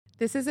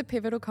This is a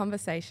Pivotal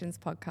Conversations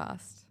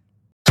podcast.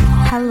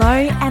 Hello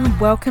and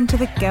welcome to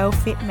the Girl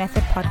Fit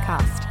Method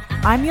podcast.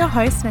 I'm your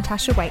host,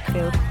 Natasha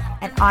Wakefield,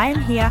 and I am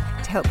here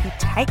to help you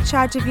take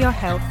charge of your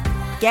health,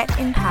 get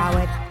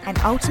empowered, and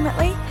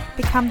ultimately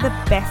become the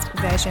best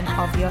version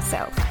of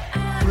yourself.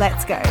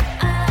 Let's go.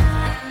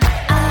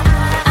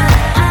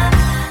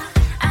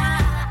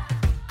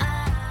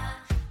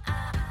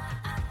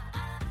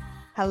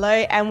 Hello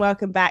and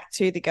welcome back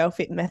to the Girl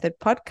Fit Method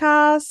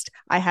podcast.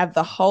 I have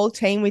the whole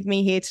team with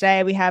me here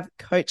today. We have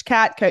Coach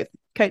Kat,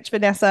 Coach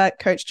Vanessa,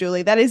 Coach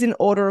Julie. That is in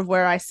order of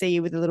where I see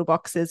you with the little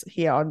boxes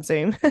here on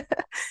Zoom.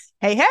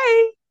 Hey.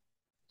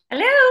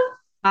 Hello.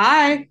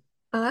 Hi.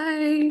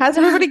 How's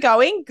everybody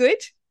going? Good?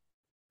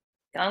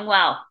 Going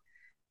well.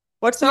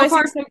 What's the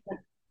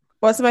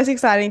most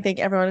exciting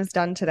thing everyone has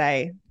done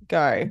today?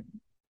 Go.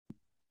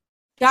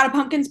 Got a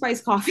pumpkin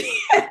spice coffee.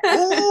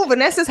 Oh,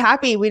 Vanessa's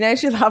happy. We know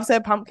she loves her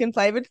pumpkin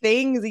flavored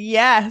things.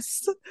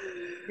 Yes.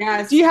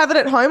 Do you have it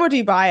at home or do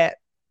you buy it?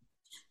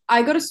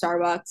 I go to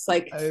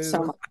Starbucks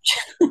so much.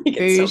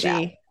 Bougie.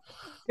 So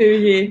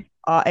bougie.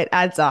 Oh, it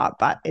adds up,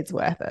 but it's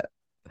worth it.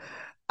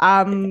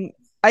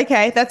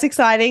 Okay, that's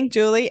exciting.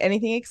 Julie,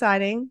 anything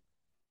exciting?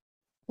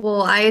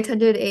 Well, I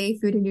attended a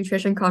food and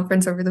nutrition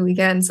conference over the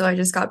weekend, so I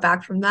just got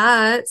back from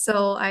that.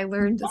 So I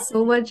learned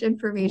so much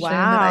information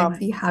that I'd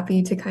be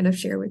happy to kind of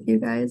share with you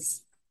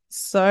guys.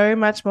 So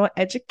much more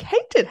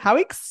educated. How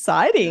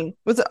exciting.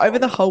 Was it over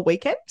the whole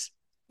weekend?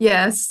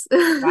 Yes.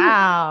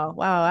 Wow.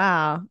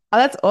 Oh,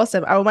 that's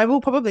awesome. Oh, maybe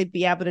we'll probably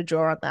be able to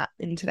draw on that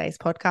in today's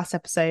podcast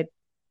episode.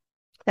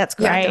 That's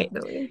great. Yeah,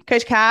 definitely.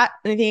 Coach Kat,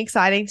 anything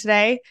exciting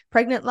today?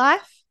 Pregnant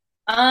life?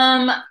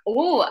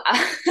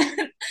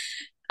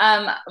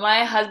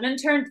 My husband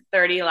turned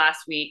 30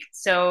 last week,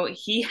 so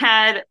he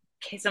had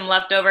some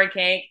leftover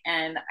cake,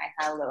 and I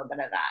had a little bit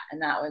of that,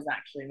 and that was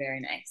actually very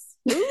nice.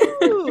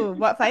 Ooh,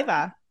 what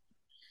flavor?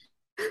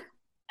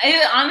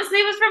 It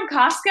honestly was from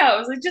Costco. It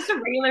was like just a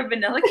regular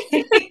vanilla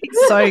cake.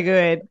 So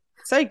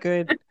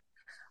good.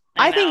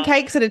 I think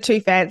cakes that are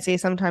too fancy are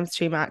sometimes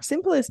too much.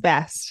 Simple is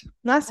best.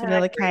 Nice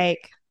vanilla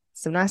cake,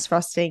 some nice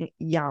frosting.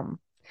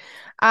 Yum.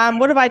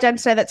 What have I done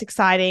today that's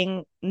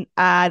exciting?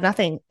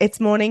 Nothing.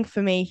 It's morning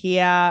for me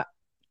here.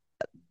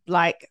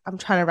 I'm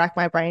trying to rack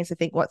my brains to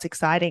think what's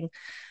exciting.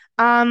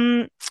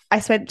 I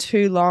spent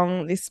too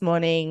long this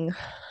morning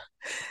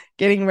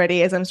getting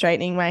ready as I'm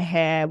straightening my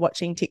hair,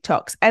 watching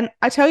TikToks. And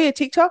I tell you,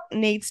 TikTok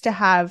needs to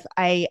have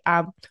a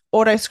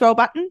auto scroll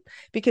button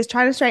because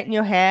trying to straighten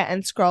your hair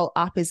and scroll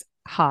up is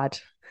hard.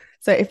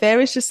 So if there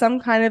is just some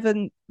kind of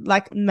a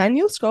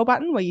manual scroll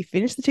button where you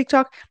finish the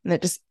TikTok and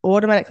it just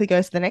automatically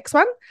goes to the next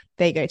one,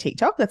 there you go,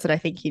 TikTok. That's what I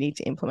think you need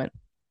to implement.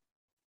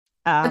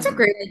 That's a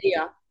great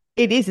idea.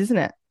 It is, isn't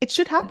it? It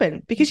should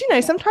happen because,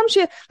 sometimes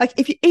you're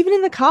if you even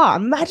in the car,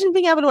 imagine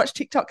being able to watch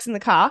TikToks in the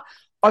car.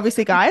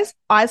 Obviously, guys,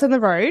 eyes on the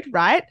road,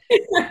 right?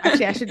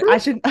 Actually, I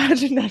shouldn't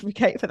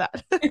advocate for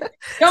that.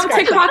 Don't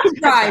TikTok and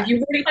drive. You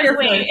heard it here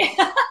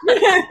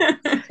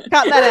first.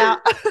 Cut that out.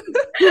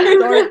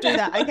 Don't do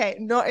that. Okay,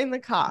 not in the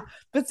car,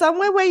 but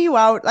somewhere where you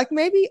are,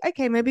 maybe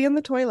on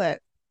the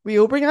toilet. We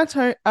all bring our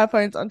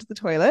phones onto the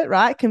toilet,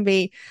 right? It can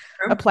be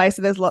a place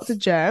where there's lots of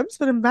germs,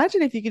 but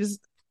imagine if you could just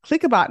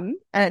click a button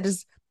and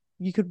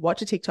you could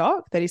watch a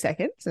TikTok 30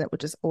 seconds and it would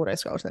just auto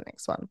scroll to the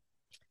next one.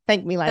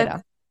 Thank me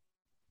later.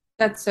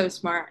 That's so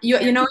smart. You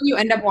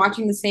end up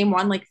watching the same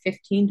one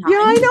 15 times.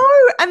 Yeah, I know.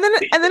 And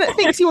then it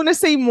thinks you want to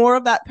see more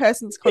of that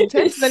person's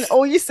content. Then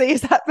all you see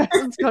is that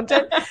person's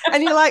content,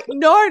 and you're like,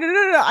 no.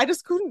 I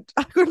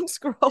couldn't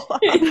scroll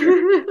up.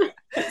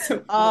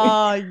 So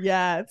oh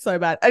yeah, it's so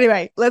bad.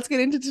 Anyway, let's get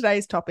into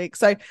today's topic.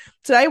 So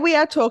today we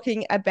are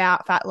talking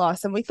about fat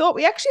loss, and we thought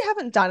we actually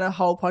haven't done a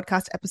whole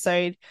podcast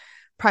episode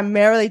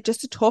primarily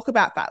just to talk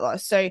about fat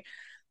loss. So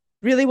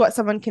really what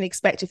someone can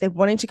expect if they're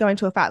wanting to go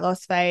into a fat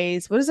loss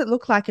phase. What does it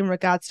look like in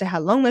regards to how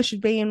long they should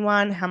be in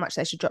one, how much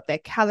they should drop their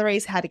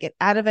calories, how to get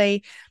out of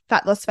a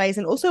fat loss phase,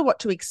 and also what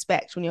to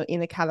expect when you're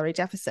in a calorie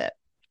deficit.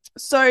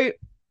 So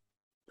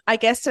I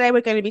guess today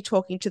we're going to be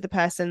talking to the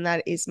person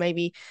that is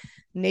maybe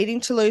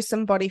needing to lose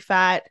some body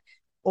fat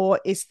or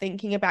is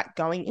thinking about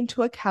going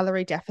into a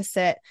calorie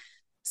deficit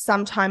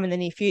sometime in the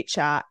near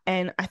future.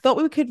 And I thought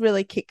we could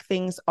really kick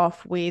things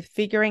off with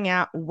figuring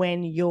out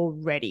when you're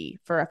ready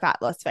for a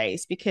fat loss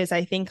phase, because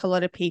I think a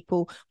lot of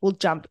people will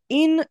jump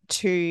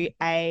into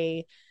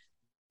a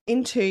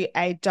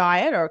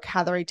diet or a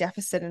calorie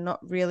deficit and not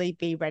really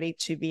be ready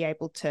to be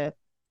able to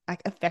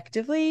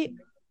effectively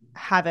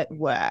have it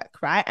work,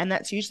 right? And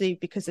that's usually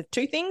because of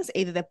two things: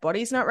 either their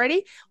body's not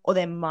ready or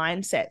their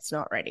mindset's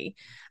not ready.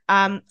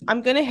 I'm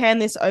going to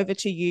hand this over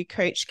to you,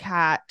 Coach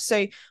Kat.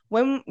 So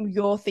when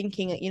you're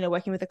thinking,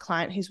 working with a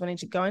client who's wanting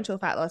to go into a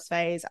fat loss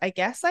phase, I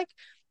guess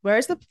where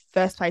is the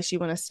first place you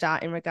want to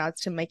start in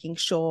regards to making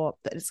sure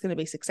that it's going to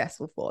be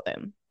successful for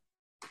them?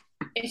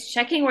 It's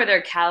checking where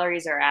their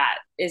calories are at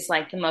is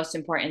the most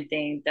important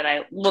thing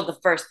the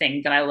first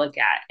thing that I look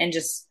at, and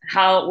just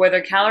where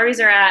their calories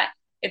are at.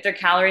 If their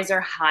calories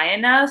are high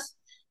enough,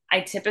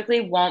 I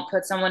typically won't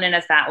put someone in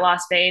a fat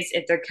loss phase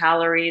if their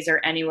calories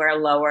are anywhere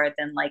lower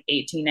than like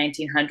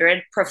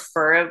 1900,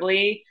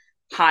 preferably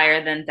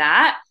higher than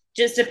that,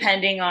 just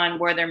depending on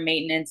where their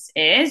maintenance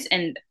is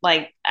and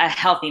like a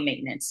healthy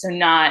maintenance. So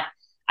not,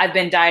 I've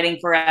been dieting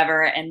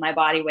forever and my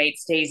body weight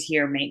stays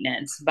here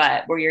maintenance,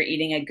 but where you're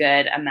eating a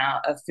good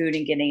amount of food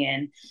and getting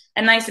in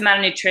a nice amount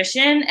of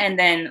nutrition, and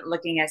then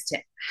looking as to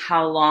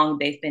how long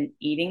they've been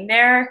eating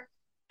there,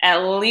 at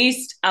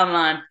least a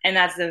month. And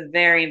that's the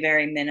very,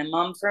 very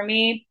minimum for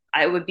me.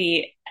 I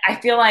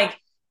feel like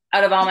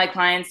out of all my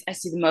clients, I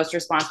see the most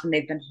response when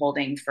they've been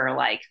holding for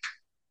like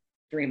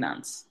 3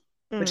 months,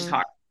 which is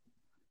hard.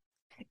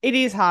 It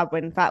is hard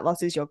when fat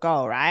loss is your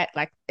goal, right?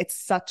 Like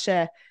it's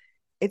a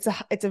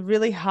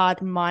really hard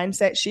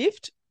mindset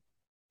shift.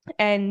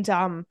 And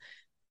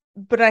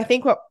but I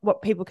think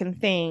what people can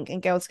think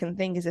and girls can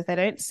think is if they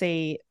don't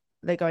see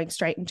they're going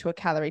straight into a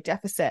calorie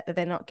deficit, that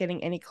they're not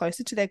getting any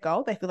closer to their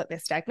goal, they feel like they're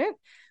stagnant.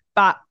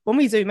 But when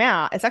we zoom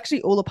out, it's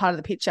actually all a part of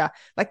the picture.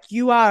 Like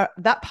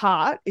that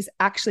part is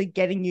actually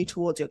getting you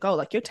towards your goal.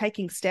 Like you're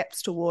taking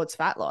steps towards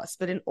fat loss,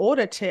 but in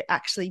order to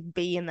actually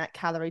be in that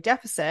calorie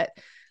deficit,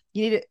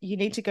 you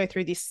need to go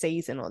through this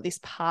season or this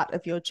part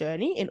of your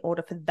journey in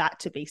order for that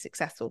to be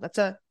successful. That's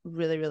a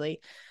really, really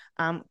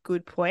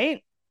good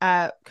point.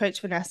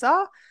 Coach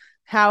Vanessa,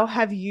 how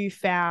have you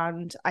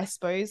found, I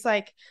suppose,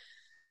 like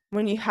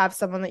when you have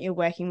someone that you're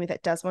working with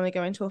that does want to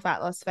go into a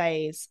fat loss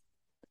phase,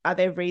 are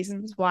there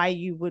reasons why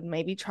you would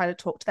maybe try to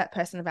talk to that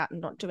person about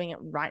not doing it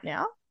right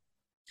now?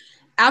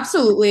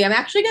 Absolutely. I'm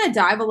actually going to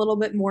dive a little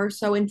bit more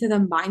so into the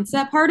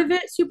mindset part of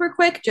it super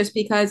quick, just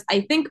because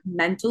I think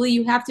mentally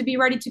you have to be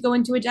ready to go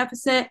into a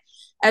deficit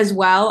as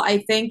well. I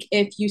think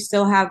if you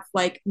still have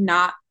like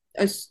not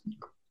a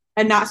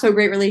not so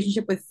great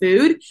relationship with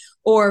food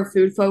or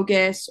food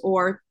focus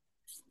or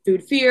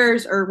food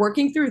fears or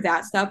working through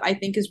that stuff, I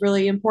think is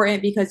really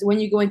important, because when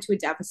you go into a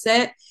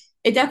deficit,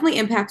 it definitely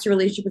impacts your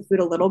relationship with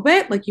food a little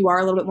bit. Like you are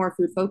a little bit more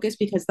food focused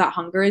because that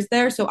hunger is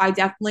there. So I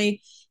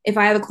definitely, if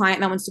I have a client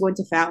that wants to go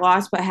into fat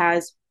loss but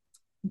has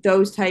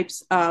those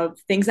types of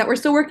things that we're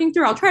still working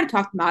through, I'll try to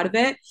talk them out of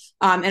it.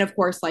 And of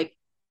course, like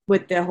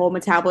with the whole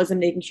metabolism,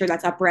 making sure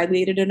that's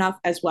upregulated enough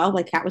as well,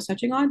 like Kat was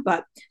touching on.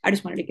 But I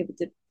just wanted to give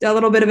it a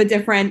little bit of a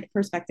different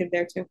perspective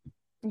there too.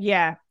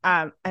 Yeah.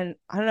 And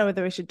I don't know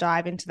whether we should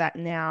dive into that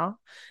now.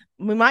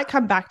 We might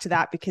come back to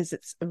that because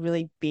it's a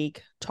really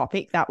big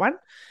topic, that one.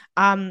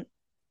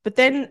 But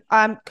then,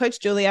 Coach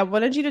Julie, I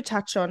wanted you to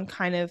touch on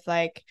kind of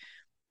like,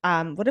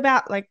 what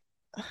about like,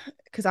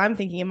 because I'm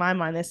thinking in my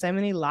mind, there's so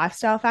many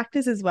lifestyle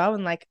factors as well,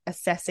 and like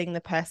assessing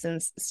the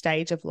person's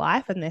stage of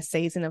life and their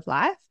season of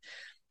life.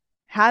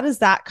 How does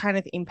that kind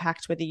of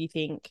impact whether you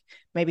think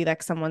maybe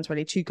like someone's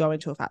ready to go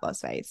into a fat loss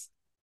phase?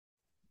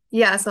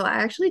 Yeah, so I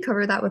actually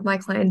cover that with my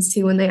clients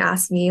too when they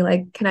ask me,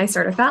 like, can I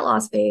start a fat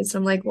loss phase? So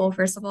I'm like, well,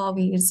 first of all,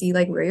 we need to see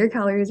like where your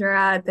calories are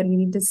at. Then we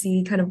need to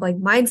see kind of like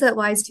mindset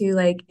wise too,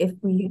 like if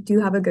we do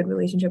have a good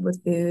relationship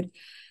with food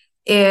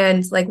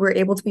and like we're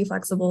able to be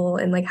flexible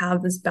and like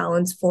have this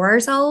balance for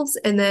ourselves.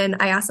 And then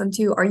I ask them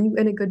too, are you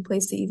in a good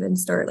place to even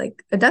start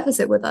like a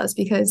deficit with us?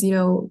 Because, you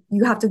know,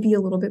 you have to be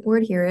a little bit more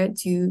adherent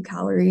to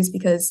calories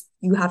because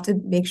you have to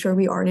make sure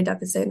we are in a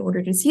deficit in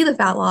order to see the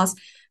fat loss.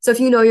 So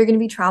if you know you're going to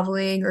be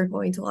traveling or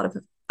going to a lot of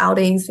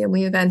outings,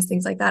 family events,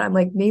 things like that, I'm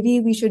like, maybe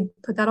we should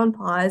put that on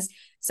pause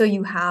so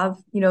you have,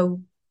 you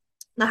know,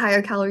 the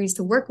higher calories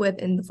to work with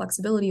and the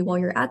flexibility while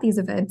you're at these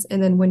events.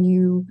 And then when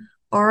you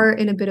are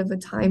in a bit of a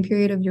time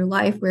period of your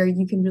life where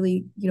you can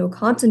really, you know,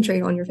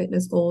 concentrate on your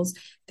fitness goals,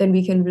 then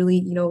we can really,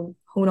 you know,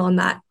 hone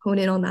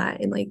in on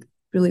that and like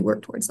really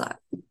work towards that.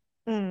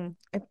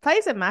 It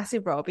plays a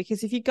massive role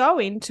because if you go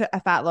into a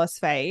fat loss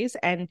phase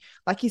and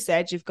like you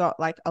said, you've got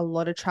like a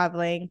lot of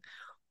traveling,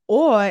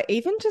 or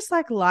even just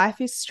like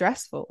life is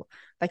stressful,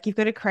 like you've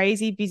got a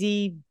crazy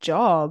busy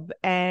job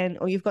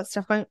or you've got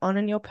stuff going on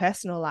in your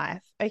personal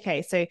life.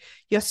 Okay, so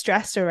you're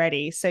stressed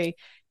already. So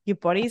your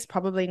body's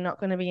probably not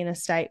going to be in a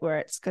state where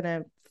it's going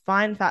to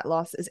find fat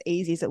loss as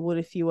easy as it would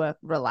if you were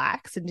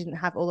relaxed and didn't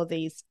have all of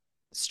these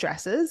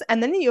stresses.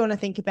 And then you want to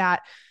think about,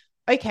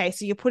 okay,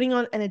 so you're putting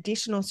on an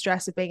additional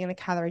stress of being in a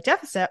calorie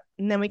deficit.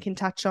 And then we can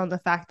touch on the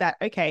fact that,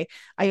 okay,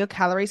 are your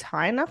calories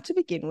high enough to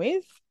begin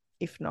with?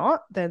 If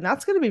not, then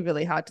that's going to be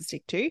really hard to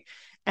stick to.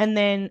 And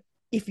then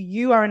if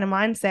you are in a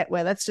mindset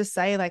where, let's just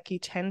say, like you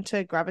tend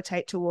to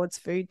gravitate towards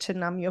food to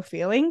numb your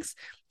feelings,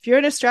 if you're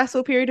in a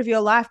stressful period of your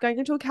life, going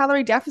into a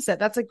calorie deficit,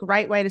 that's a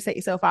great way to set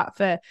yourself up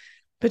for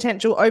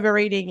potential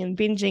overeating and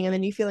binging, and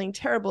then you feeling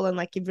terrible and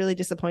like you've really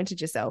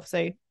disappointed yourself.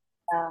 So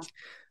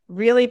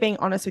really being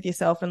honest with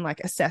yourself and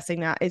like assessing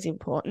that is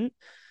important.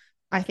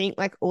 I think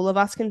like all of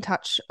us can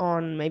touch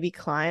on maybe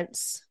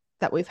clients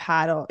that we've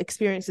had or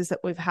experiences that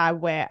we've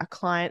had where a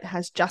client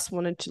has just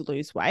wanted to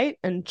lose weight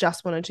and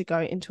just wanted to go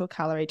into a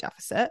calorie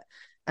deficit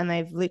and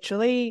they've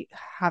literally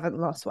haven't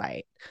lost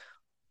weight.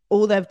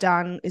 All they've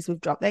done is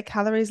we've dropped their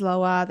calories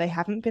lower. They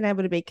haven't been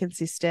able to be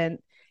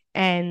consistent.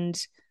 And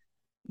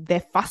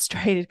they're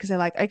frustrated because they're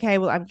like, okay,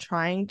 well,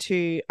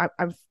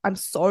 I'm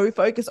so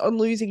focused on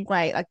losing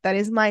weight. Like that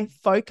is my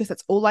focus.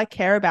 That's all I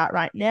care about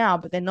right now.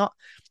 But they're not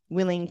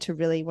willing to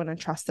really want to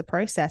trust the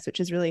process, which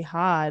is really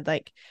hard.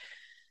 Like,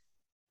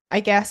 I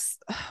guess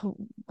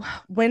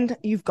when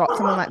you've got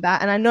someone like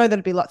that, and I know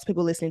there'll be lots of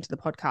people listening to the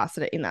podcast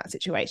that are in that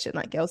situation,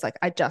 like girls like,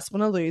 I just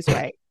want to lose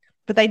weight,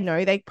 but they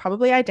know they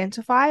probably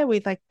identify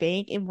with like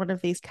being in one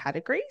of these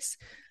categories.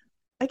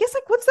 I guess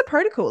like what's the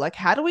protocol? Like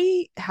how do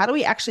we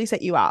actually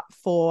set you up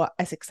for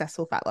a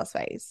successful fat loss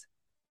phase?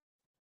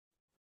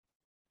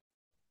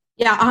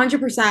 Yeah,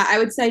 100%. I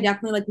would say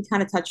definitely like we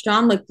kind of touched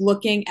on, like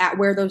looking at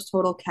where those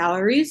total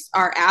calories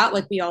are at,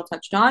 like we all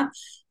touched on.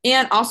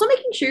 And also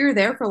making sure you're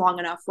there for long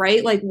enough,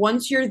 right? Like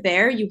once you're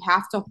there, you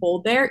have to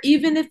hold there,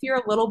 even if you're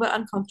a little bit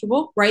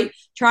uncomfortable, right?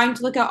 Trying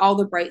to look at all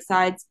the bright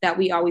sides that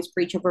we always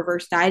preach of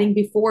reverse dieting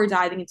before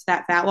diving into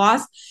that fat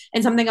loss.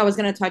 And something I was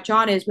going to touch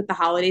on is with the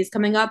holidays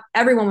coming up,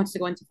 everyone wants to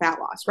go into fat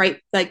loss, right?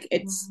 Like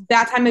it's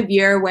that time of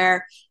year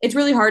where it's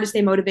really hard to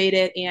stay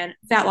motivated, and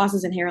fat loss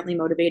is inherently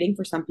motivating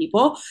for some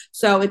people.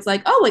 So it's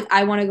like, oh, like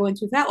I want to go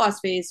into a fat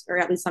loss phase, or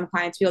at least some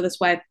clients feel this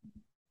way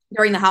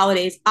during the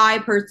holidays. I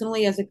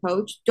personally, as a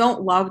coach,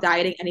 don't love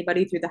dieting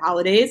anybody through the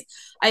holidays.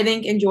 I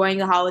think enjoying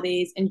the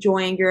holidays,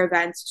 enjoying your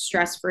events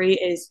stress free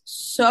is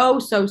so,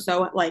 so,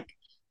 so like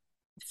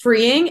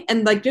freeing,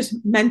 and like just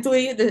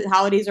mentally the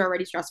holidays are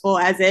already stressful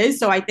as is,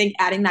 so I think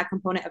adding that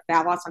component of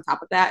fat loss on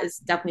top of that is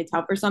definitely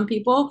tough for some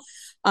people.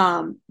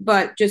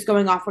 But just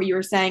going off what you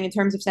were saying in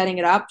terms of setting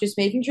it up, just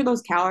making sure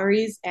those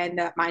calories and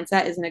that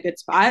mindset is in a good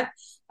spot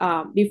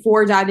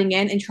before diving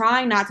in, and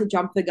trying not to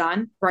jump the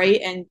gun, right,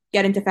 and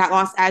get into fat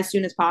loss as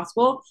soon as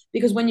possible,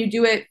 because when you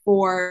do it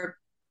for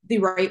the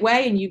right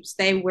way and you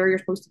stay where you're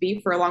supposed to be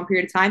for a long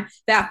period of time,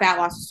 that fat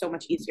loss is so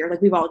much easier.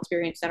 Like we've all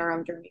experienced in our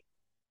own journey.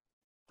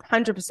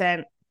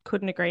 100%.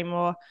 Couldn't agree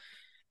more.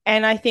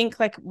 And I think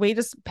like we're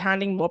just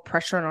pounding more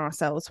pressure on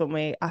ourselves when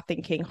we are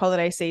thinking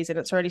holiday season,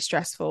 it's already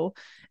stressful.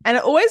 And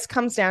it always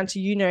comes down to,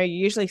 you're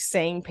usually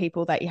seeing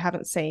people that you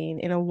haven't seen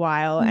in a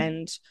while,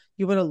 and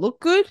you want to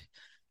look good,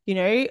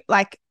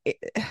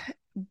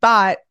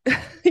 but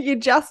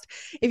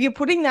if you're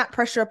putting that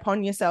pressure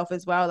upon yourself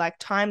as well, like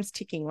time's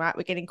ticking, right?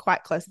 We're getting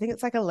quite close. I think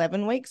it's like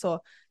 11 weeks or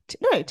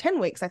 10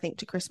 weeks, I think,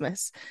 to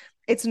Christmas.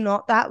 It's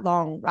not that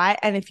long, right?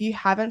 And if you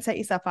haven't set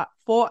yourself up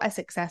for a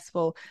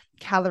successful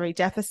calorie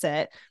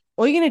deficit,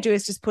 all you're going to do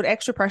is just put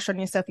extra pressure on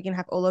yourself. You're going to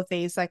have all of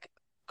these like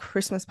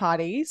Christmas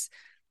parties.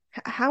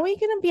 How are you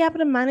going to be able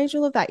to manage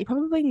all of that? You're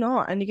probably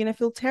not, and you're going to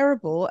feel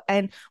terrible.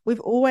 And we've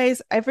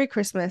always, every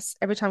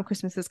time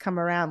Christmas has come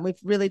around, we've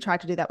really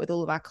tried to do that with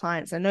all of our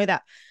clients. I know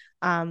that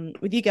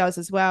with you girls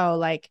as well,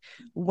 like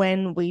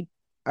when we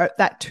are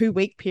that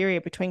 2-week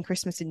period between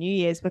Christmas and New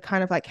Year's, we're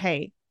kind of like,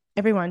 hey,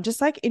 everyone,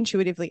 just like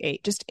intuitively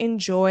eat. Just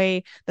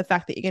enjoy the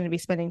fact that you're going to be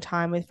spending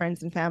time with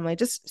friends and family.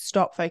 Just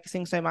stop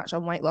focusing so much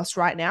on weight loss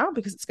right now,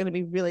 because it's going to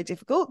be really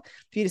difficult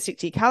for you to stick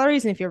to your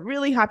calories. And if you're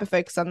really hyper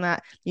focused on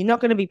that, you're not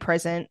going to be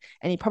present,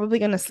 and you're probably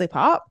going to slip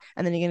up,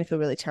 and then you're going to feel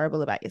really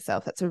terrible about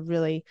yourself. That's a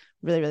really,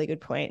 really, really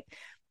good point.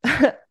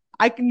 I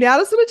now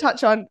just want to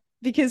touch on,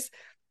 because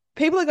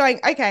people are going,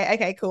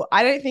 okay, cool.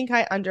 I don't think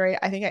I undereat.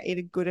 I think I eat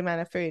a good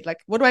amount of food. Like,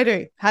 what do I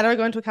do? How do I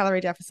go into a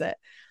calorie deficit?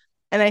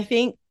 And I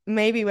think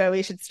maybe where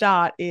we should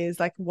start is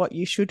like what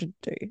you shouldn't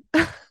do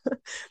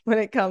when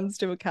it comes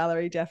to a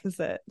calorie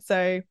deficit.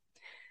 So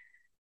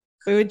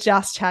we were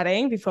just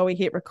chatting before we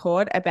hit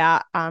record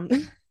about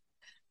the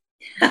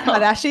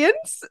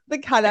Kardashians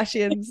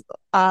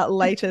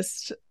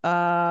latest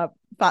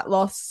fat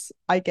loss,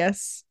 I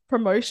guess,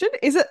 promotion.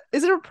 Is it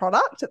a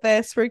product that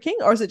they're spruiking,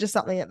 or is it just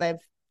something that they've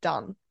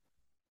done?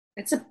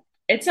 It's an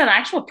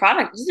actual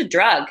product. It's a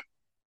drug.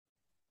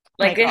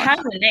 Like it has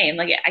a name.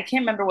 Like I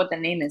can't remember what the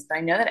name is, but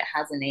I know that it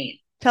has a name.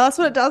 Tell us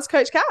what it does,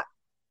 Coach Kat.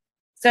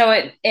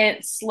 So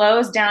it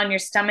slows down your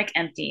stomach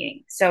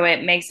emptying. So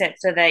it makes it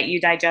so that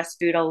you digest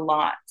food a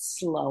lot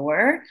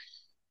slower.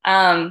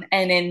 And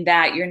in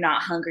that you're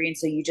not hungry, and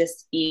so you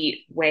just eat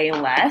way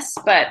less.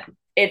 But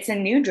it's a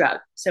new drug.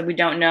 So we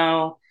don't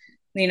know,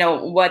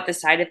 what the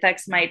side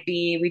effects might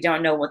be. We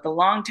don't know what the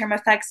long-term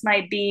effects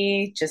might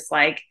be. Just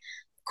like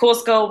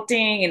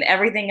CoolSculpting and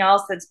everything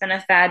else that's been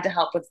a fad to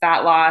help with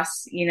fat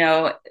loss,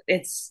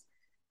 it's,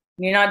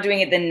 you're not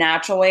doing it the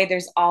natural way.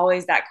 There's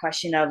always that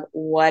question of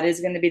what is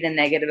going to be the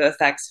negative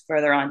effects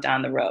further on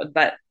down the road.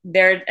 But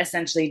they're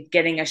essentially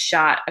getting a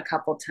shot a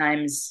couple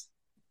times.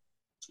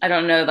 I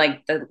don't know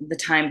like the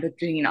time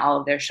between all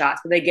of their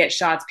shots, but they get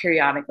shots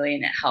periodically,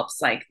 and it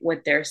helps like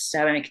with their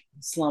stomach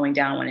slowing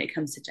down when it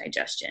comes to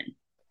digestion.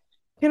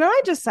 Can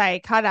I just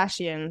say,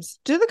 Kardashians,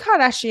 do the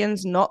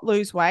Kardashians not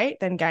lose weight,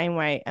 then gain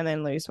weight, and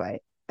then lose weight,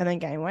 and then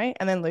gain weight,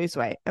 and then lose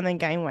weight, and then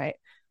gain weight?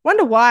 I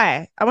wonder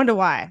why.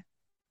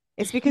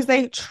 It's because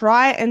they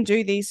try and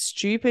do these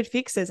stupid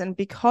fixes, and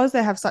because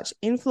they have such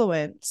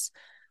influence,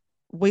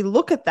 we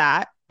look at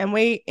that and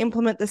we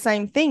implement the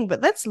same thing.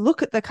 But let's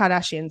look at the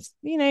Kardashians.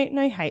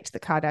 No hate to the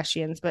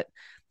Kardashians, but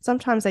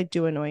sometimes they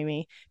do annoy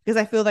me, because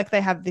I feel like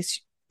they have this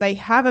they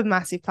have a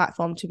massive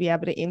platform to be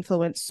able to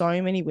influence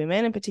so many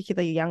women, and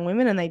particularly young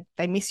women, and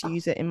they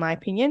misuse it, in my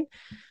opinion.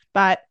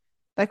 But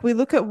like, we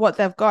look at what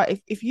they've got.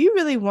 If you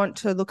really want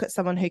to look at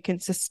someone who can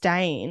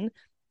sustain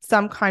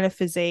some kind of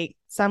physique,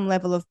 some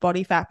level of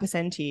body fat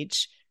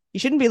percentage, you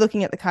shouldn't be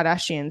looking at the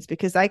Kardashians,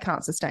 because they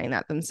can't sustain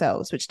that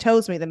themselves, which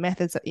tells me the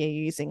methods that you're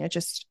using are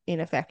just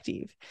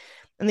ineffective.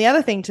 And the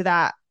other thing to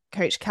that,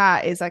 Coach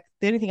Kat, is like,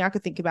 the only thing I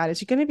could think about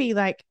is, you're going to be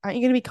like, aren't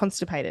you going to be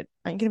constipated?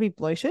 Aren't you going to be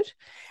bloated?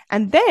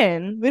 And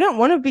then we don't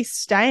want to be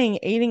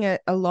eating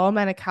a low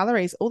amount of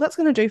calories. All that's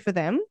going to do for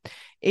them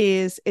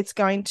is it's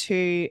going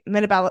to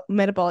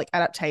metabolic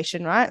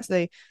adaptation, right? So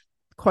the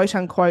quote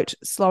unquote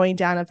slowing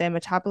down of their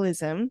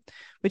metabolism,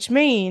 which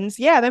means,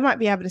 yeah, they might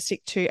be able to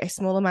stick to a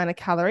small amount of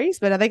calories,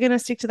 but are they going to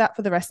stick to that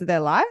for the rest of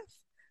their life?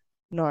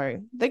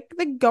 No, they're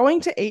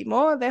going to eat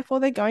more, therefore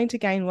they're going to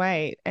gain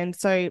weight. And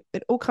so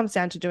it all comes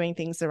down to doing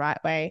things the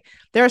right way.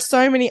 There are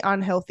so many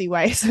unhealthy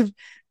ways of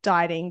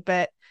dieting,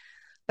 but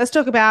let's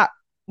talk about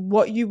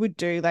what you would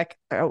do. Like,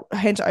 I'll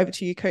hand it over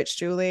to you, Coach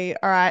Julie.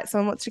 All right,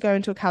 someone wants to go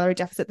into a calorie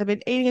deficit. They've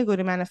been eating a good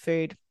amount of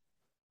food.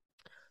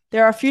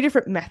 There are a few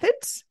different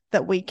methods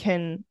that we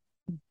can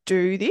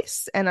do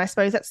this, and I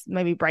suppose that's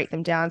maybe break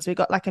them down. So we've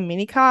got like a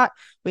mini cart.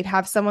 We'd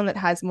have someone that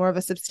has more of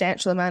a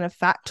substantial amount of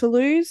fat to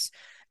lose,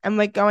 and then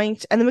we're going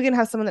to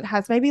have someone that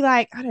has maybe,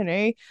 like, I don't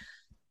know,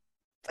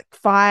 like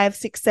 5,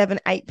 6, 7,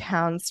 8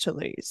 pounds to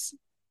lose.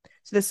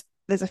 So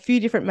there's a few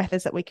different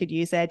methods that we could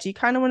use there. Do you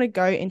kind of want to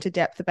go into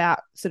depth about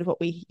sort of what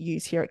we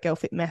use here at Girl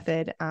Fit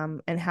Method,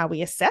 and how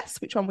we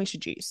assess which one we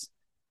should use?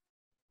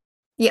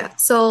 Yeah.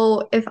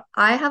 So if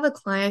I have a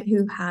client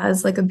who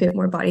has like a bit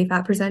more body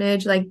fat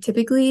percentage, like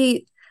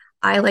typically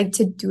I like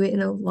to do it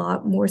in a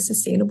lot more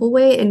sustainable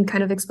way, and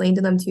kind of explain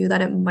to them too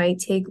that it might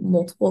take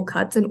multiple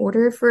cuts in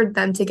order for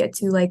them to get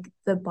to like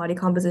the body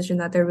composition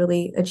that they're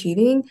really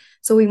achieving.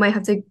 So we might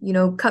have to,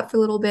 cut for a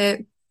little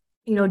bit,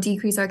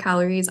 decrease our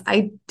calories.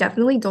 I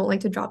definitely don't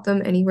like to drop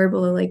them anywhere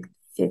below like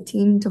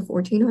 15 to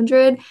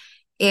 1400.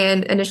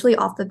 And initially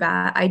off the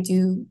bat, I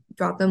do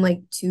drop them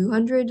like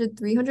 200 to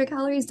 300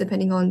 calories,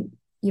 depending on,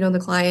 the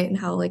client and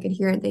how like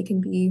adherent they can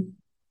be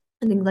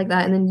and things like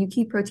that. And then you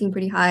keep protein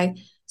pretty high,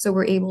 so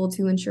we're able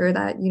to ensure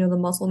that, the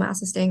muscle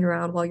mass is staying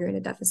around while you're in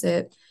a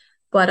deficit.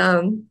 But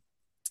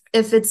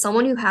if it's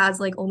someone who has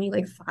like only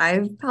like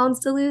 5 pounds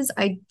to lose,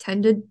 I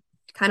tend to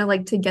kind of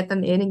like to get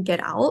them in and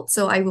get out.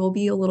 So I will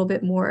be a little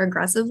bit more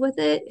aggressive with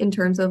it in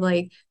terms of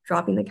like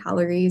dropping the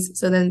calories,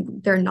 so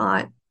then they're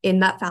not in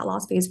that fat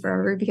loss phase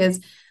forever.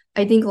 Because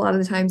I think a lot of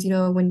the times,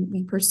 when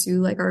we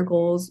pursue like our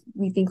goals,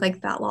 we think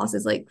like fat loss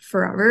is like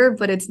forever,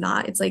 but it's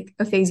not. It's like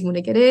a phase you want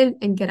to get in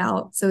and get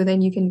out. So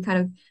then you can kind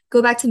of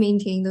go back to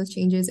maintaining those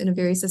changes in a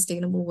very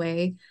sustainable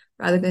way,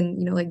 rather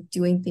than, like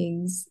doing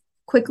things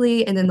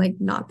quickly and then like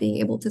not being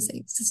able to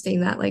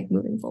sustain that like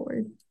moving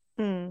forward.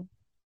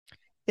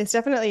 There's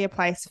definitely a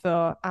place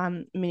for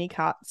mini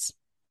carts.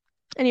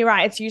 And you're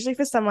right, it's usually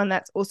for someone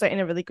that's also in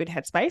a really good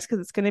headspace, because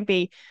it's going to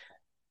be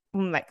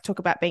like, talk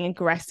about being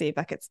aggressive,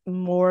 like it's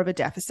more of a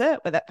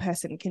deficit where that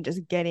person can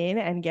just get in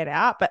and get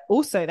out. But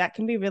also that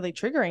can be really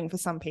triggering for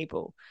some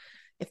people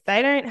if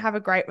they don't have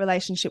a great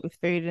relationship with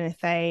food, and if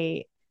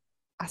they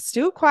are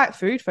still quite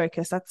food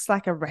focused. That's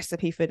like a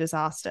recipe for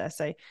disaster.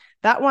 So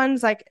that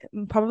one's like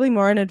probably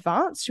more an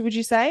advanced, would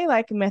you say,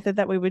 like a method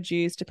that we would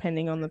use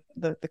depending on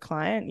the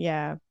client?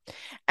 Yeah.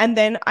 And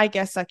then I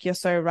guess, like, you're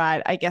so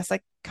right, I guess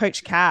like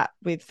Coach Kat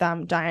with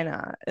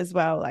Diana as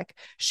well, like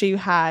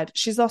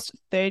she's lost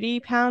 30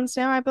 pounds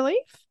now, I believe.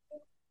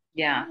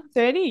 Yeah.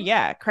 30.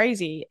 Yeah.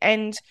 Crazy.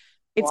 And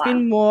it's Wow.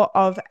 been more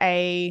of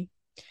a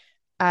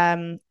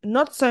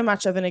not so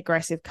much of an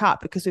aggressive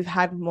cut, because she's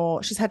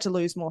had to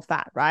lose more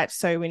fat, right?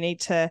 So we need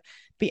to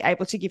be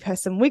able to give her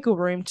some wiggle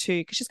room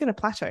because she's going to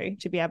plateau,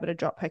 to be able to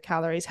drop her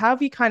calories. How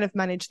have you kind of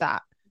managed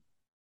that?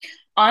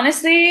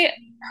 Honestly,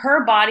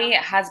 her body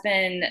has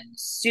been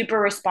super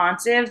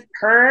responsive.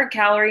 Her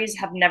calories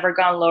have never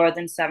gone lower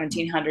than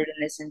 1,700 in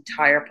this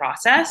entire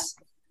process.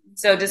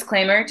 So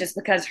disclaimer, just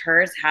because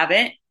hers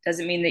haven't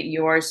doesn't mean that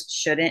yours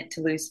shouldn't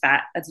to lose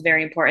fat. That's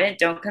very important.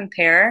 Don't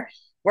compare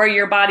where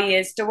your body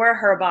is to where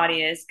her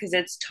body is, because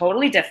it's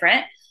totally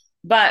different.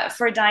 But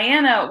for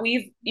Diana,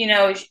 we've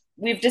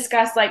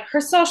discussed like her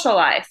social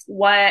life,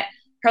 what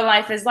her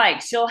life is like.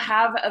 She'll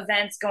have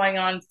events going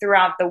on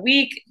throughout the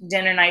week,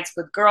 dinner nights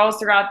with girls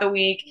throughout the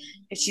week.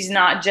 She's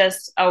not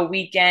just a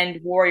weekend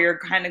warrior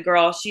kind of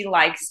girl. She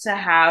likes to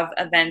have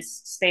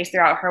events spaced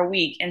throughout her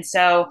week. And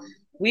so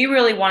we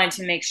really wanted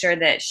to make sure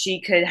that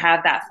she could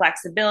have that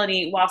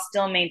flexibility while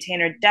still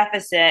maintain her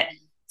deficit.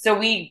 So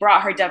we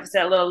brought her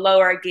deficit a little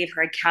lower, gave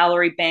her a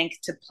calorie bank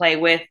to play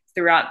with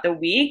throughout the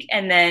week.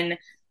 And then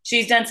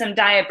she's done some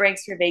diet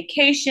breaks for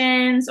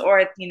vacations,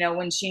 or,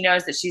 when she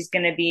knows that she's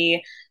going to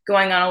be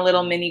going on a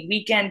little mini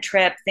weekend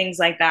trip, things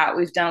like that.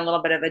 We've done a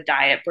little bit of a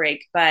diet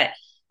break. But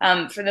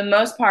for the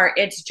most part,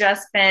 it's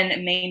just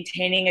been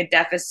maintaining a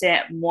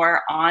deficit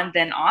more on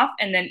than off,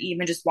 and then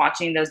even just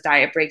watching those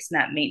diet breaks in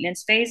that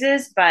maintenance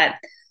phases. But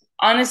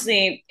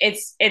honestly,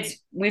 it's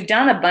we've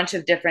done a bunch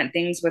of different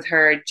things with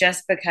her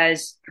just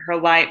because her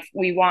life,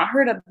 we want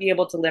her to be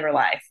able to live her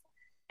life.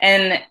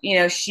 And,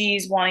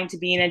 she's wanting to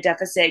be in a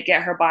deficit,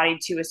 get her body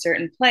to a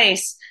certain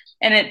place,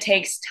 and it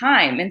takes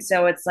time. And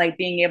so it's like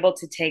being able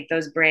to take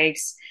those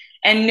breaks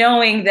and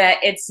knowing that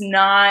it's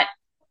not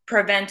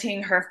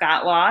preventing her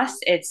fat loss.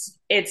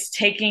 It's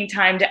taking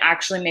time to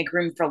actually make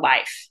room for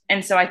life.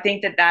 And so I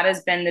think that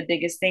has been the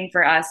biggest thing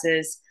for us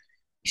is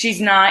she's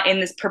not in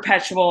this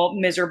perpetual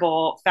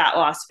miserable fat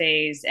loss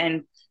phase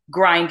and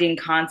grinding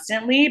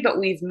constantly, but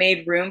we've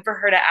made room for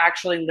her to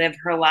actually live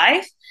her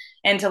life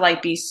and to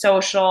like be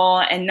social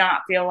and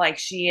not feel like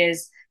she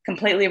is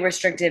completely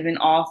restrictive in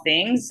all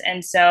things.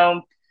 And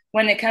so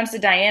when it comes to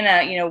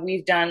Diana,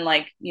 we've done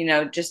like,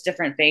 just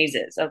different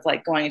phases of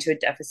like going into a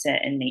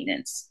deficit and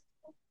maintenance.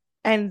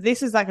 And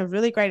this is like a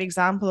really great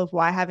example of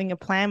why having a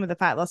plan with a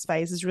fat loss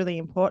phase is really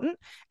important,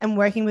 and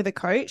working with a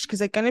coach, because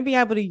they're going to be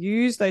able to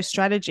use those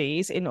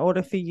strategies in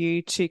order for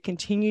you to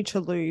continue to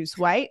lose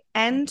weight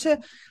and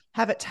to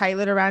have it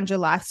tailored around your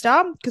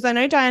lifestyle. Because I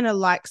know Diana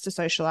likes to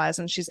socialize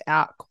and she's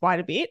out quite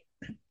a bit.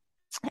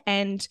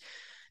 And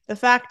the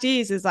fact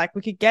is like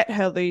we could get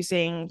her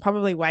losing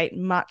probably weight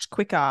much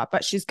quicker,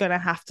 but she's going to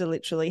have to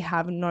literally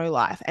have no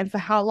life. And for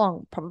how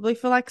long? Probably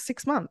for like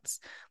 6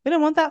 months. We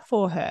don't want that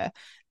for her.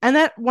 And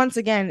that, once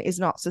again, is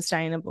not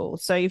sustainable.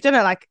 So you've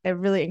done a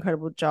really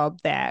incredible job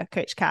there,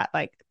 Coach Kat.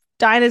 Like,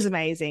 Diana's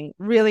amazing,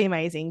 really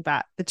amazing,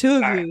 but the two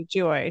of you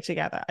duo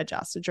together are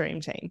just a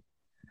dream team.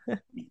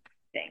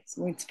 Thanks.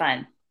 It's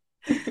fun.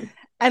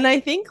 And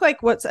I think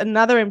like what's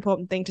another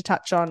important thing to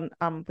touch on,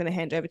 I'm going to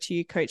hand over to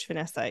you, Coach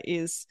Vanessa,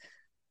 is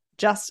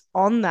just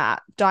on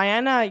that,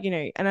 Diana,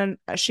 and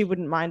she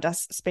wouldn't mind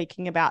us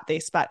speaking about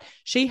this, but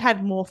she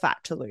had more fat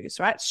to lose,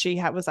 right? She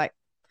had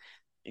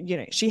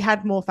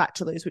more fat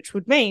to lose, which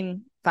would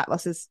mean fat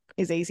loss is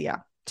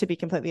easier, to be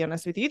completely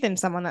honest with you, than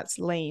someone that's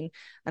lean.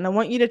 And I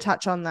want you to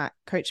touch on that,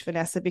 Coach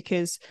Vanessa,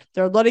 because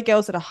there are a lot of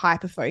girls that are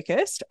hyper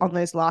focused on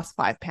those last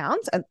 5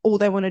 pounds, and all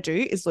they want to do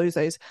is lose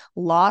those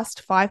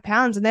last 5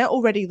 pounds, and they're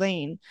already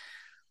lean,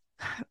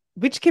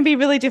 which can be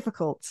really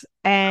difficult.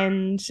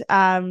 And so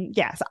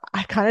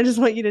I kind of just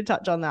want you to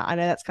touch on that. I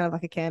know that's kind of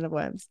like a can of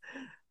worms.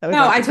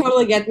 No, I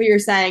totally get what you're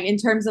saying in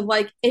terms of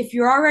like, if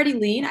you're already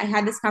lean, I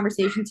had this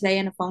conversation today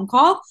in a phone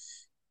call.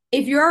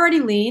 If you're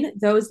already lean,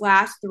 those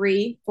last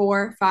 3,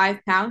 4, 5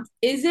 pounds,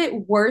 is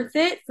it worth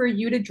it for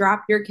you to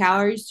drop your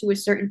calories to a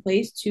certain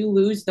place to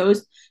lose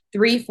those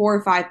 3,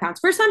 4, 5 pounds?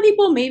 For some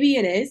people, maybe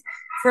it is.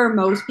 For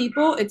most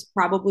people, it's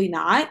probably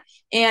not.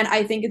 And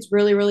I think it's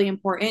really, really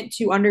important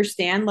to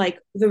understand like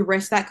the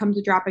risk that comes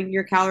to dropping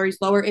your calories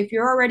lower. If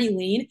you're already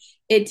lean,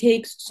 it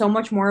takes so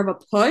much more of a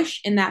push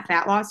in that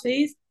fat loss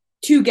phase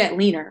to get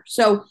leaner.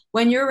 So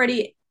when you're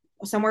already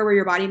somewhere where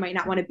your body might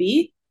not want to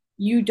be,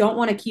 you don't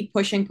want to keep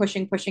pushing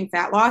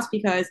fat loss,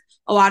 because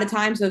a lot of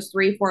times those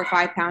 3, 4,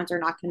 5 pounds are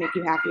not going to make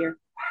you happier.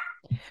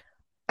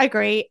 I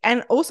agree.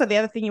 And also the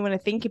other thing you want to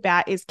think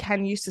about is,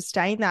 can you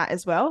sustain that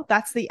as well?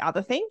 That's the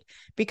other thing,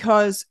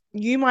 because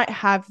you might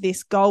have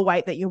this goal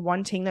weight that you're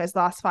wanting, those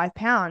last 5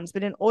 pounds,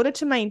 but in order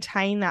to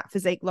maintain that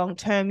physique long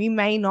term, you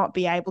may not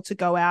be able to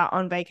go out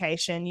on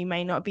vacation. You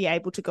may not be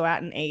able to go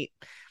out and eat.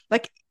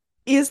 Like,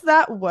 is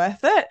that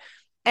worth it?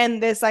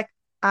 And there's like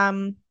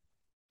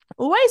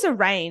always a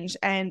range,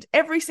 and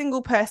every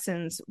single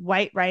person's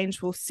weight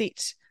range will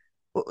sit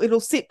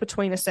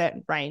between a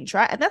certain range,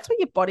 right? And that's when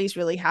your body's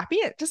really happy.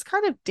 It just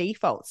kind of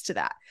defaults to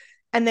that.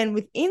 And then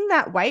within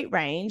that weight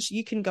range,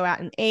 you can go out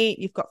and eat.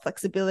 You've got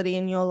flexibility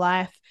in your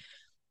life.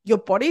 Your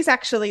body's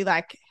actually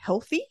like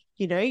healthy.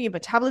 Your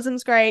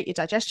metabolism's great. Your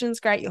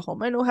digestion's great. Your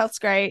hormonal health's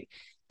great.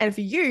 And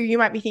for you, you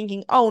might be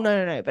thinking, oh,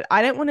 no, but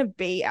I don't want to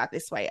be at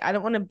this weight. I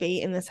don't want to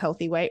be in this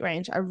healthy weight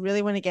range. I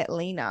really want to get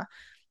leaner.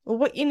 Well,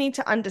 what you need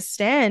to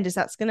understand is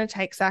that's going to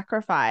take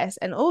sacrifice.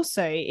 And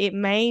also, it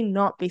may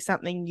not be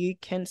something you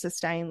can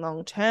sustain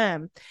long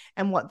term.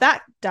 And what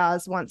that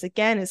does, once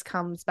again, is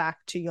comes back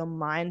to your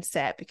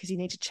mindset, because you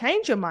need to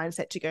change your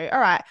mindset to go, all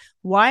right,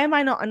 why am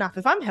I not enough?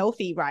 If I'm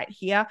healthy right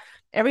here,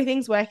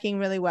 everything's working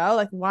really well.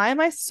 Like, why am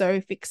I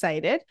so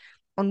fixated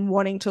on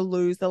wanting to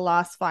lose the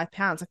last 5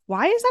 pounds? Like,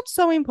 why is that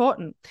so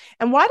important?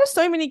 And why do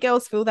so many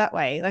girls feel that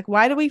way? Like,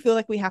 why do we feel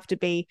like we have to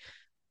be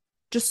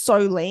just so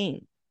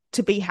lean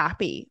to be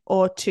happy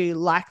or to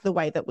like the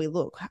way that we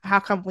look?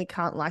 How come we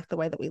can't like the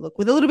way that we look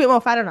with a little bit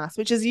more fat on us,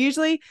 which is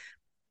usually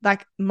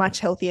like much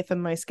healthier for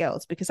most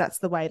girls, because that's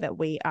the way that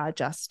we are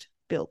just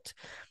built.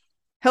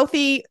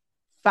 Healthy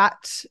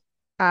fat,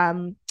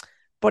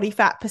 body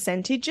fat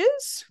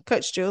percentages.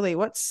 Coach Julie,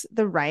 what's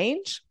the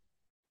range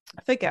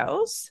for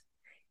girls?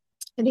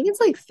 I think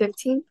it's like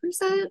 15%,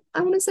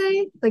 I want to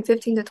say, like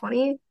 15 to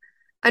 20.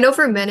 I know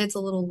for men it's a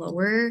little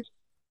lower.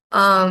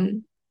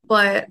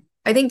 But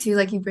I think too,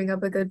 like you bring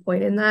up a good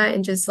point in that,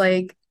 and just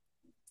like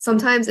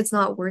sometimes it's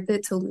not worth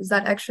it to lose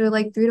that extra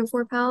like 3 to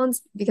 4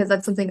 pounds, because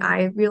that's something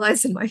I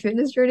realized in my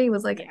fitness journey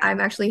was like, I'm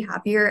actually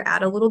happier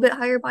at a little bit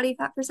higher body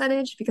fat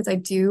percentage, because I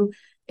do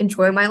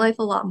enjoy my life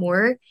a lot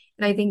more.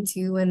 And I think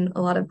too, when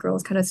a lot of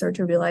girls kind of start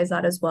to realize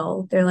that as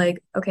well, they're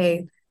like,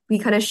 okay, we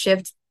kind of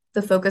shift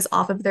the focus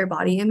off of their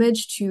body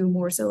image to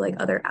more so like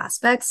other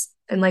aspects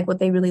and like what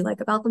they really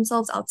like about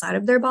themselves outside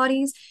of their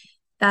bodies,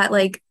 that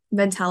like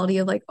mentality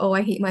of like, oh,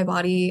 I hate my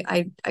body,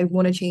 I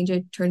want to change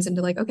it, turns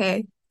into like,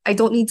 okay, I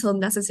don't need to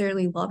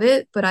necessarily love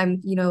it, but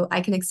I'm,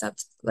 I can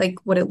accept like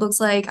what it looks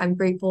like. I'm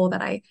grateful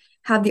that I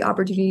have the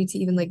opportunity to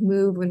even like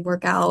move and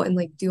work out and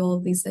like do all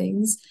of these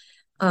things.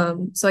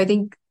 So I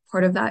think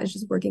part of that is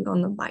just working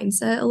on the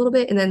mindset a little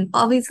bit. And then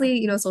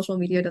obviously, social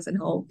media doesn't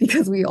help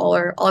because we all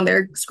are on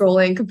there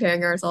scrolling,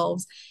 comparing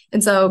ourselves.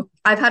 And so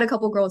I've had a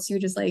couple girls who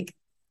just like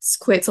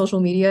quit social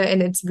media,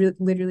 and it's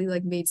literally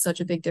like made such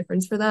a big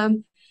difference for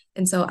them.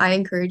 And so I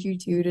encourage you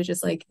too to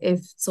just like, if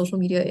social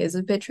media is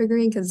a bit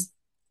triggering, because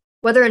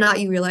whether or not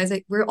you realize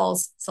it, we're all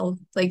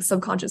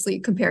subconsciously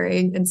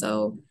comparing. And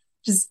so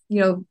just,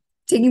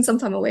 taking some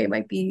time away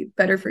might be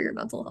better for your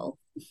mental health.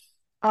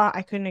 Oh,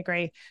 I couldn't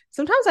agree.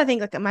 Sometimes I think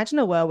like, imagine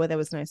a world where there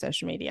was no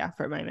social media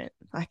for a moment.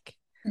 Like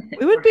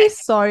we would be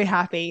so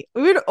happy.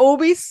 We would all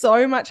be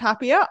so much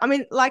happier. I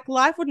mean, like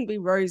life wouldn't be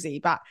rosy,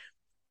 but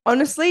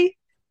honestly,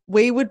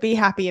 we would be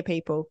happier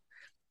people.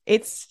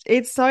 It's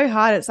so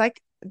hard. It's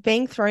like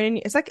being thrown in,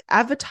 it's like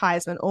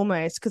advertisement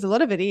almost, because a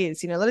lot of it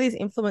is, a lot of these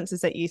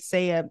influencers that you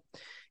see are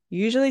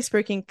usually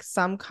spruiking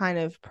some kind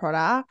of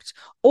product,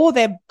 or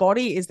their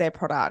body is their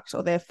product,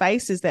 or their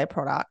face is their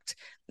product.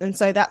 And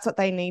so that's what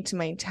they need to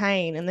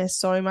maintain. And there's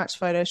so much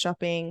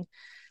photoshopping.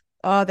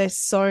 Oh, there's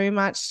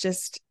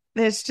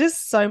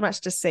just so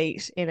much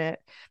deceit in it.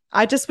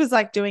 I just was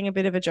like doing a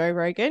bit of a Joe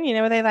Rogan,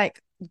 where they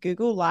like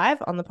Google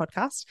Live on the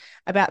podcast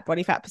about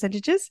body fat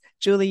percentages.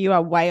 Julie, you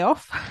are way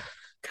off.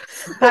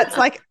 That's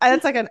like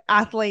an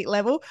athlete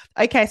level.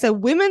 Okay, so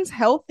women's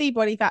healthy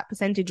body fat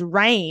percentage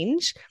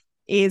range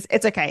is,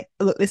 it's okay.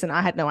 Look, listen,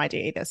 I had no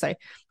idea either. So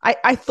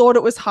I thought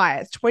it was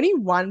higher. It's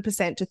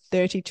 21% to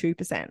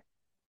 32%,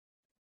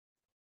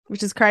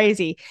 which is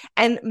crazy.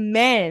 And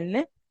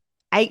men,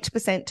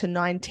 8% to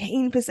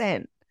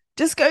 19%.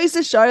 Just goes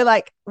to show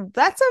like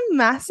that's a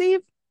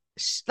massive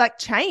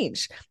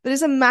change.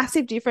 There's a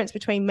massive difference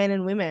between men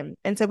and women.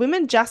 And so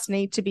women just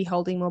need to be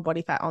holding more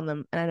body fat on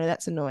them. And I know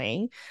that's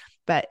annoying,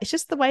 but it's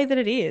just the way that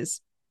it is.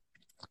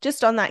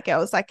 Just on that,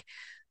 girls, like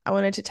I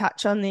wanted to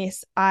touch on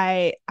this.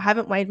 I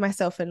haven't weighed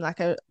myself in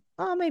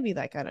maybe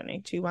I don't know,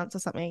 2 months or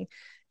something.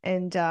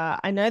 And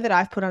I know that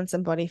I've put on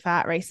some body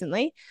fat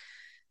recently,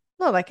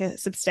 not like a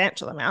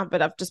substantial amount,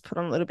 but I've just put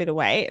on a little bit of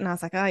weight. And I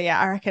was like, oh yeah,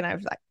 I reckon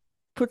I've like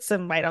put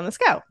some weight on the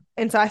scale.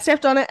 And so I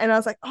stepped on it and I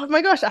was like, oh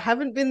my gosh, I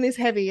haven't been this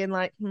heavy in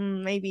like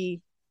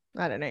maybe,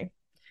 I don't know,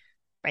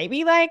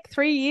 maybe like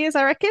 3 years,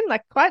 I reckon,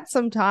 like quite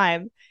some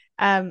time.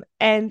 And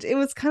it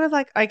was kind of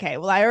like, okay,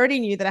 well, I already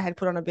knew that I had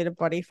put on a bit of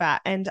body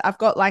fat, and I've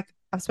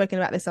spoken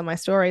about this on my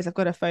stories. I've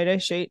got a photo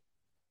shoot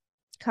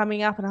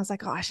coming up, and I was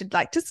like, oh, I should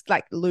just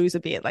lose a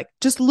bit,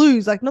 just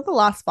lose, not the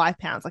last 5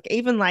 pounds,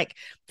 even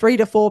 3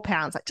 to 4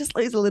 pounds, just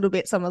lose a little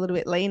bit, so I'm a little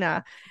bit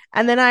leaner.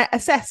 And then I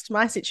assessed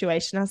my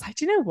situation. I was like,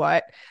 do you know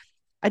what?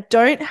 I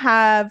don't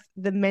have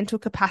the mental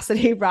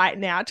capacity right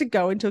now to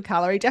go into a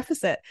calorie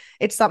deficit.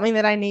 It's something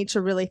that I need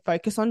to really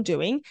focus on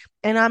doing.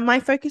 And my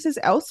focus is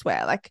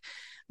elsewhere.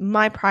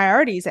 My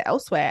priorities are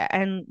elsewhere.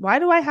 And why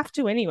do I have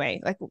to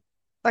anyway?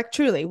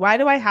 Truly, why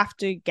do I have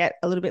to get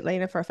a little bit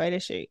leaner for a photo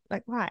shoot?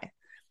 Why?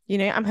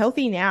 I'm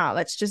healthy now.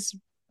 Let's just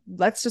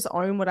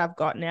own what I've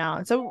got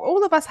now. So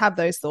all of us have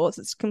those thoughts.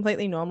 It's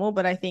completely normal.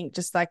 But I think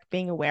just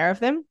being aware of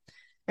them,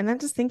 and then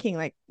just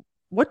thinking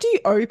what do you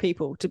owe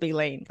people to be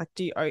lean?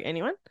 Do you owe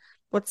anyone?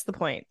 What's the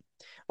point?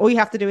 All you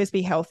have to do is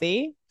be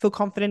healthy, feel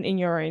confident in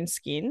your own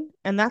skin.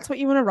 And that's what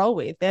you want to roll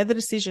with. They're the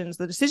decisions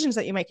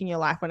that you make in your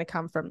life when it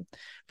comes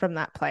from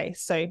that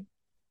place. So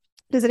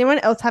does anyone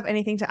else have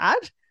anything to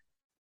add?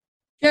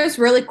 Just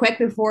really quick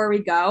before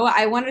we go,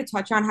 I wanted to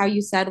touch on how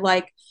you said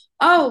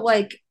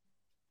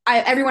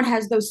everyone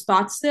has those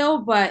thoughts still,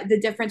 but the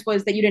difference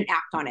was that you didn't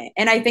act on it.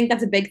 And I think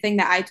that's a big thing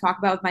that I talk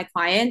about with my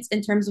clients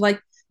in terms of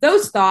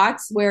those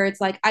thoughts where it's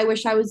I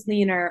wish I was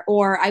leaner,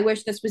 or I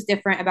wish this was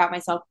different about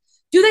myself.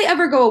 Do they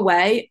ever go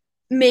away?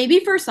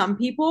 Maybe for some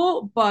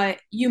people, but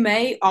you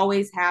may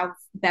always have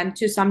them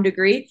to some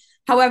degree.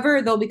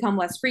 However, they'll become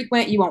less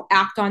frequent. You won't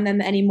act on them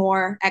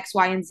anymore, X,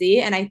 Y, and Z.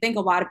 And I think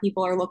a lot of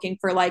people are looking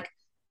for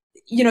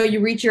you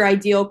reach your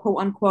ideal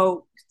quote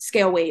unquote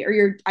scale weight or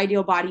your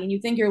ideal body, and you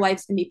think your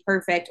life's gonna be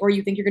perfect, or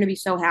you think you're gonna be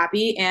so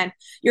happy, and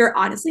you're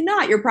honestly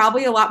not. You're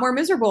probably a lot more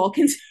miserable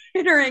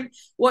considering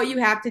what you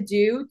have to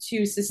do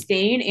to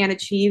sustain and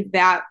achieve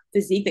that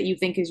physique that you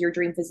think is your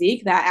dream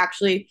physique, that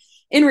actually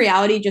in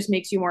reality just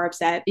makes you more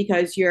upset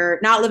because you're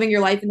not living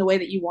your life in the way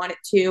that you want it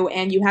to,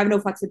 and you have no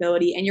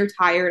flexibility, and you're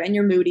tired, and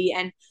you're moody,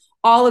 and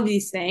all of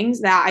these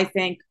things that I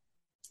think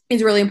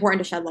is really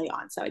important to shed light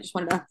on. So I just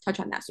wanted to touch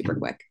on that super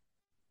quick.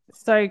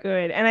 So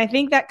good. And I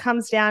think that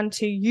comes down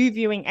to you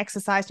viewing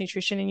exercise,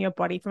 nutrition in your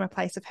body from a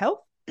place of health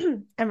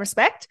and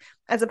respect,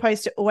 as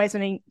opposed to always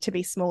wanting to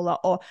be smaller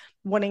or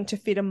wanting to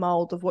fit a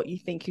mold of what you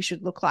think you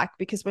should look like.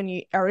 Because when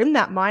you are in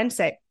that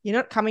mindset, you're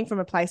not coming from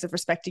a place of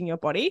respecting your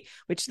body,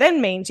 which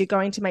then means you're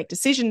going to make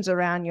decisions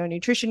around your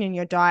nutrition and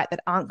your diet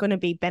that aren't going to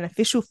be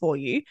beneficial for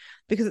you,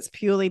 because it's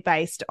purely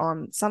based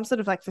on some sort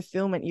of like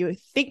fulfillment you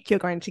think you're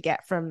going to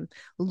get from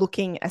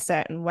looking a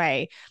certain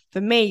way. For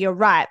me, you're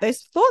right.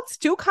 Those thoughts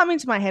still come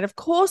into my head. Of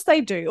course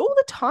they do, all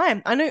the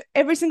time. I know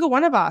every single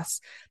one of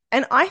us.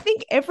 And I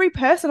think every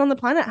person on the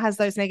planet has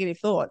those negative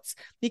thoughts.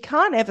 You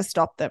can't ever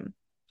stop them.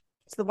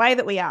 It's the way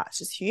that we are. It's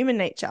just human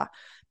nature.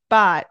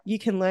 But you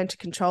can learn to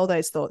control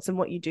those thoughts. And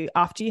what you do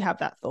after you have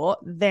that thought,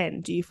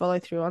 then do you follow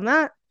through on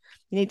that?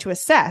 You need to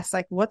assess,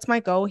 like, what's my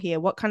goal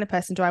here? What kind of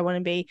person do I want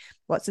to be?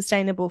 What's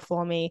sustainable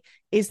for me?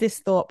 Is this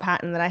thought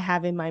pattern that I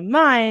have in my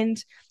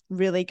mind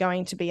really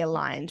going to be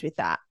aligned with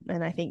that?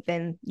 And I think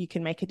then you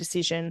can make a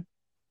decision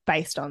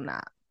based on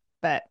that.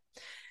 But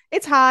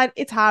it's hard,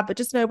 but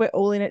just know we're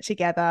all in it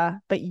together.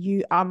 But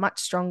you are much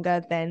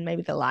stronger than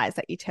maybe the lies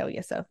that you tell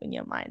yourself in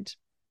your mind.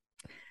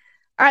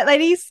 All right,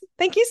 ladies,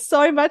 thank you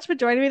so much for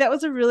joining me. That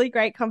was a really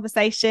great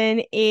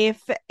conversation.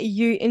 If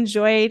you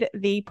enjoyed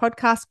the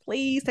podcast,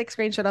 please take a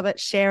screenshot of it,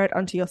 share it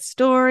onto your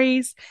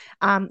stories,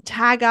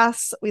 tag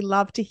us. We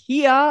love to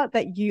hear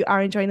that you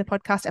are enjoying the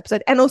podcast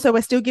episode. And also,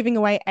 we're still giving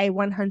away a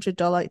 $100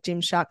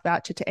 Gymshark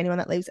voucher to anyone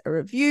that leaves a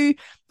review,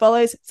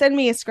 follows, send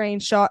me a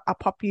screenshot. I'll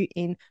pop you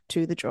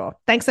into the draw.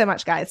 Thanks so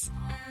much, guys.